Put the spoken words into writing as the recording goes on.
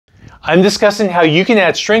I'm discussing how you can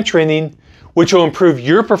add strength training, which will improve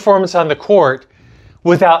your performance on the court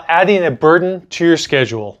without adding a burden to your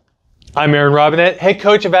schedule. I'm Aaron Robinette, head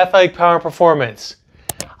coach of Athletic Power and Performance.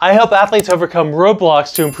 I help athletes overcome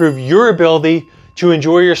roadblocks to improve your ability to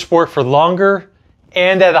enjoy your sport for longer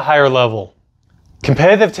and at a higher level.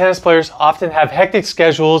 Competitive tennis players often have hectic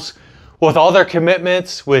schedules with all their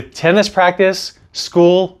commitments with tennis practice,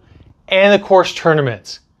 school, and of course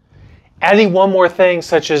tournaments. Adding one more thing,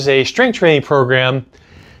 such as a strength training program,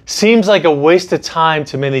 seems like a waste of time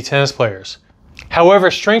to many tennis players.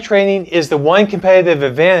 However, strength training is the one competitive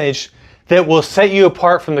advantage that will set you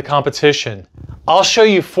apart from the competition. I'll show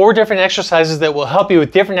you 4 different exercises that will help you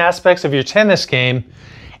with different aspects of your tennis game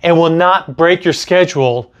and will not break your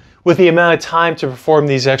schedule with the amount of time to perform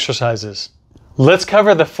these exercises. Let's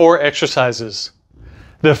cover the 4 exercises.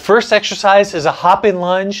 The first exercise is a hopping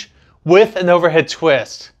lunge with an overhead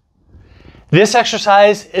twist. This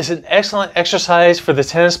exercise is an excellent exercise for the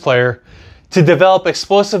tennis player to develop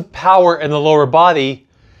explosive power in the lower body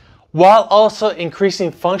while also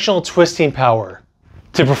increasing functional twisting power.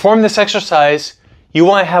 To perform this exercise, you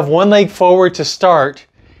want to have one leg forward to start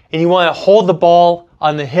and you want to hold the ball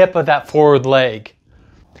on the hip of that forward leg.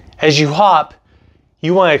 As you hop,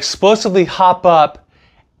 you want to explosively hop up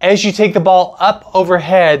as you take the ball up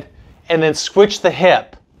overhead and then switch the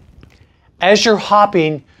hip. As you're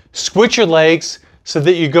hopping, switch your legs so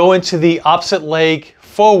that you go into the opposite leg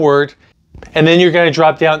forward and then you're going to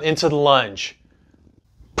drop down into the lunge.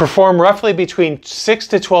 Perform roughly between 6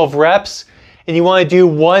 to 12 reps and you want to do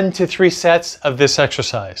 1 to 3 sets of this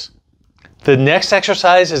exercise. The next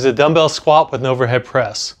exercise is a dumbbell squat with an overhead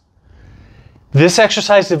press. This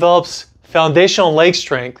exercise develops foundational leg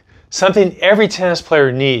strength, something every tennis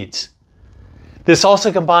player needs. This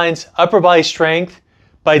also combines upper body strength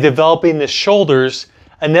by developing the shoulders,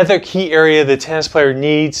 another key area the tennis player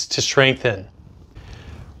needs to strengthen.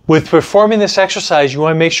 With performing this exercise, you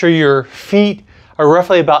want to make sure your feet are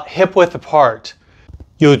roughly about hip width apart.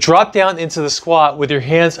 You'll drop down into the squat with your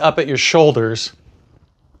hands up at your shoulders.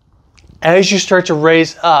 As you start to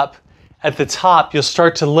raise up, at the top, you'll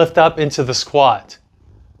start to lift up into the squat.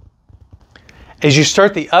 As you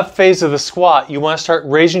start the up phase of the squat, you want to start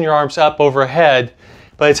raising your arms up overhead.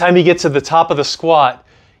 By the time you get to the top of the squat,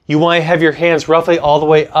 you want to have your hands roughly all the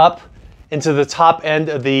way up into the top end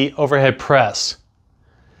of the overhead press.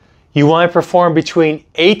 You want to perform between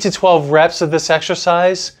 8 to 12 reps of this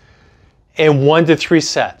exercise and 1 to 3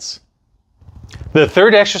 sets. The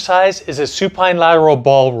third exercise is a supine lateral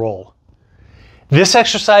ball roll. This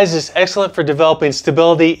exercise is excellent for developing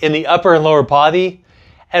stability in the upper and lower body,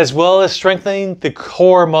 as well as strengthening the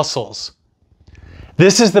core muscles.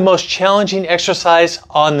 This is the most challenging exercise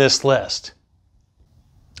on this list.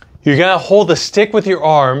 You're going to hold a stick with your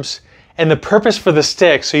arms, and the purpose for the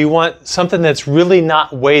stick, so you want something that's really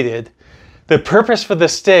not weighted. The purpose for the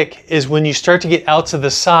stick is when you start to get out to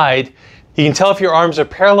the side, you can tell if your arms are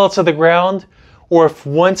parallel to the ground or if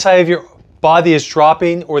one side of your body is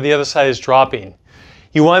dropping or the other side is dropping.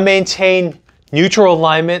 You want to maintain neutral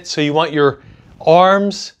alignment, so you want your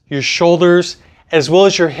arms, your shoulders, as well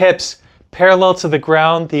as your hips parallel to the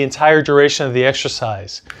ground the entire duration of the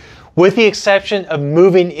exercise, with the exception of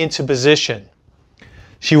moving into position.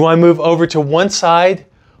 So you want to move over to one side,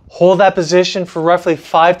 hold that position for roughly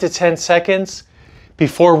 5 to 10 seconds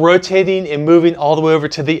before rotating and moving all the way over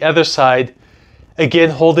to the other side, again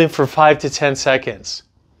holding for 5 to 10 seconds.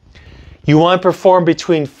 You want to perform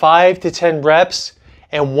between 5 to 10 reps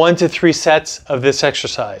and 1 to 3 sets of this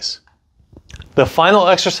exercise. The final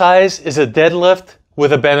exercise is a deadlift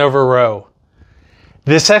with a bent over row.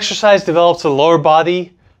 This exercise develops the lower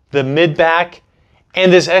body, the mid-back,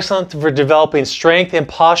 and is excellent for developing strength and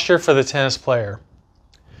posture for the tennis player.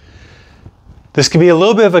 This can be a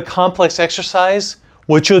little bit of a complex exercise.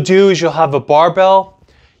 What you'll do is you'll have a barbell.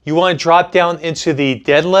 You want to drop down into the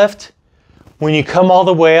deadlift. When you come all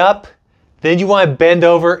the way up, then you want to bend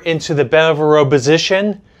over into the bent over row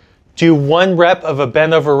position. Do 1 rep of a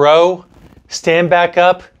bent over row, stand back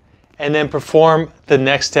up, and then perform the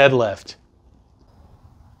next deadlift.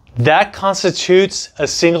 That constitutes a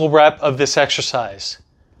single rep of this exercise.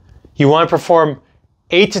 You want to perform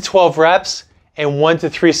 8 to 12 reps and 1 to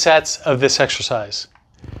 3 sets of this exercise.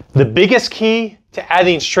 The biggest key to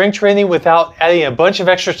adding strength training without adding a bunch of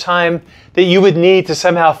extra time that you would need to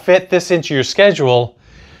somehow fit this into your schedule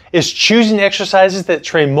is choosing exercises that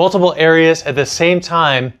train multiple areas at the same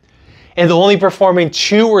time and only performing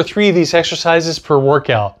 2 or 3 of these exercises per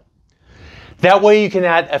workout. That way you can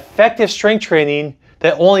add effective strength training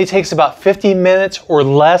that only takes about 15 minutes or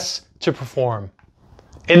less to perform.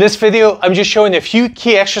 In this video, I'm just showing a few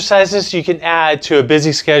key exercises you can add to a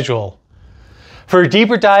busy schedule. For a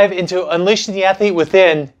deeper dive into unleashing the athlete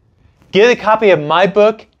within, get a copy of my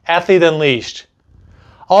book, Athlete Unleashed.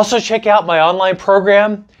 Also check out my online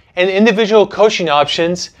program and individual coaching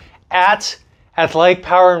options at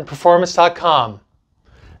athleticpowerandperformance.com.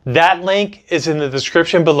 That link is in the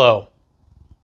description below.